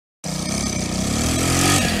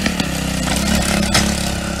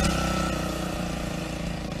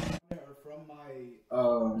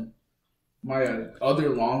my other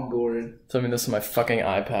longboard. So I mean, this is my fucking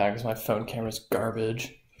iPad because my phone camera's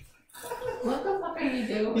garbage. What the fuck are you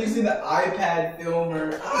doing? He's in the iPad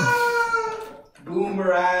filmer. Ah!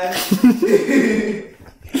 Boomer ass.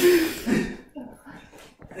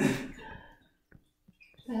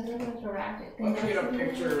 That's a bunch of racket. Let's get a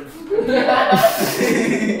picture of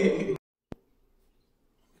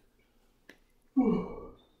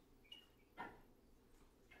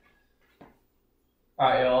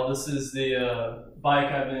Alright, y'all, this is the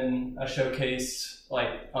bike I showcased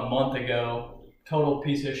like a month ago. Total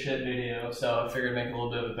piece of shit video, so I figured I'd make a little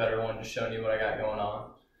bit of a better one, just showing you what I got going on.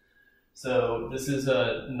 So this is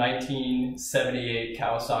a 1978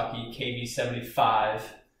 KawaSUCki KV75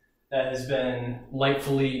 that has been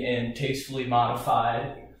lightfully and tastefully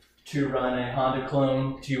modified to run a Honda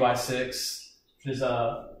clone GY6, which is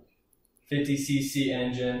a 50cc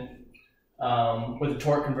engine with a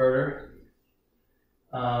torque converter.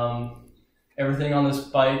 Everything on this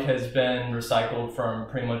bike has been recycled from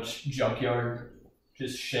pretty much junkyard,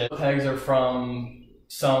 just shit. Pegs are from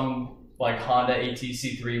some like Honda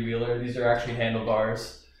ATC 3-wheeler. These are actually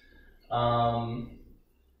handlebars.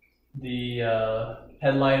 The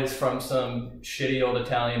headlight is from some shitty old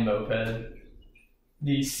Italian moped.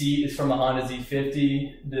 The seat is from a Honda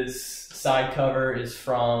Z50. This side cover is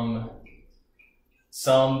from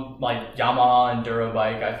some like Yamaha enduro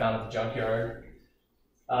bike I found at the junkyard.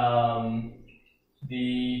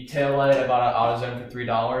 The taillight I bought at AutoZone for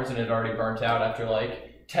 $3 and it already burnt out after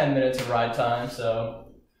like 10 minutes of ride time, so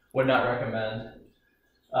would not recommend.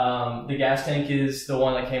 The gas tank is the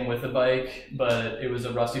one that came with the bike, but it was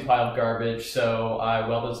a rusty pile of garbage, so I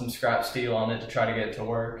welded some scrap steel on it to try to get it to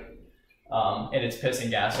work. And it's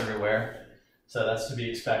pissing gas everywhere, so that's to be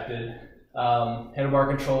expected. Handlebar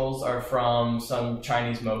controls are from some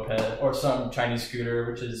Chinese moped, or some Chinese scooter,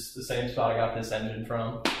 which is the same spot I got this engine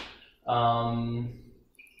from.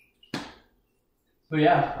 But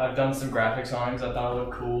yeah, I've done some graphics on it because I thought it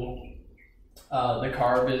looked cool. The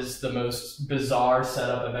carb is the most bizarre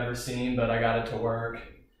setup I've ever seen, but I got it to work.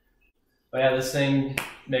 But yeah, this thing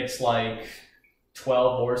makes like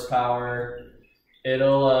 12 horsepower.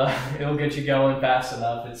 It'll get you going fast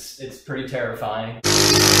enough. It's pretty terrifying.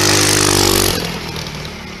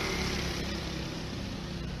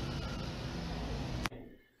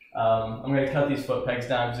 I'm gonna cut these foot pegs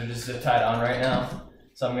down because they're just zip tied on right now.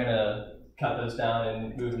 So I'm gonna cut those down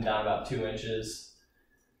and move them down about 2 inches.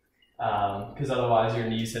 Because otherwise your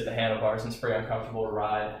knees hit the handlebars and it's pretty uncomfortable to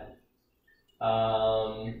ride.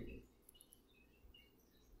 But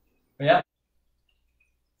yeah.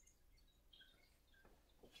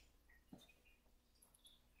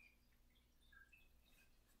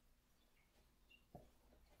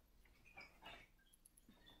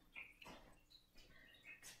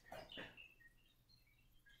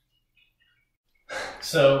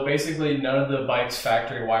 So basically none of the bike's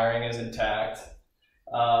factory wiring is intact.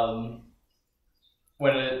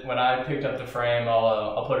 When I picked up the frame,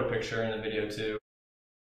 I'll put a picture in the video too.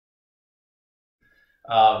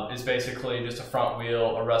 It's basically just a front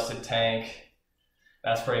wheel, a rusted tank.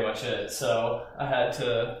 That's pretty much it. So I had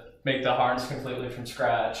to make the harness completely from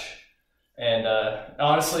scratch. And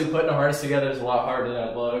honestly, putting a harness together is a lot harder than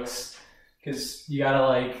it looks, because you gotta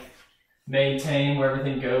like maintain where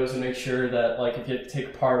everything goes and make sure that like if you take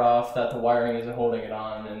a part off that the wiring isn't holding it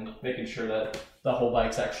on, and making sure that the whole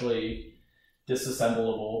bike's actually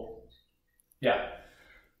disassemblable. Yeah.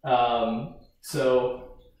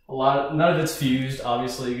 So none of it's fused,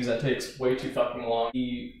 obviously, because that takes way too fucking long.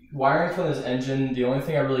 The wiring from this engine, the only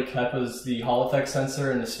thing I really kept was the Hall effect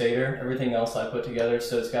sensor and the stator. Everything else I put together.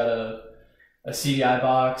 So it's got a CDI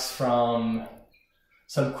box from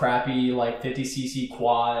some crappy like 50cc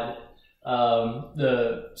quad.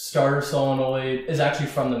 The starter solenoid is actually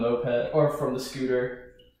from the moped, or from the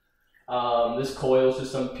scooter. This coil is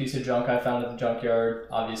just some piece of junk I found at the junkyard,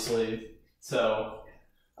 obviously. So,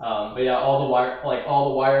 but yeah, all the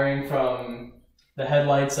wiring from the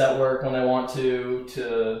headlights that work when I want to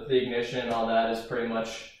the ignition, all that is pretty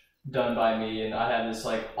much done by me. And I have this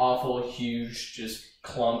like awful, huge, just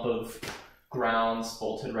clump of grounds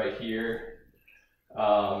bolted right here.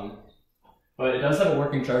 But it does have a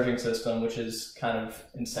working charging system, which is kind of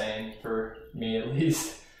insane for me at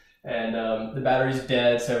least. And the battery's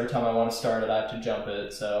dead, so every time I want to start it, I have to jump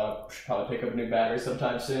it. So I should probably pick up a new battery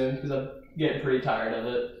sometime soon, because I'm getting pretty tired of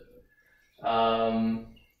it. And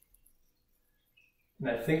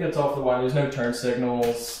I think that's all for the wiring. There's no turn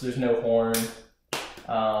signals, there's no horn.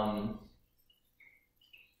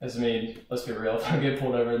 Let's be real, if I get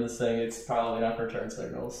pulled over in this thing, it's probably not for turn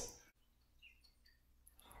signals.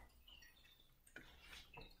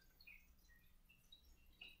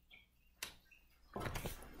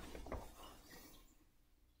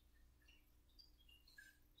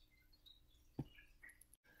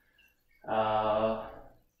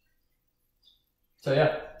 So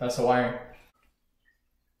yeah, that's the wiring.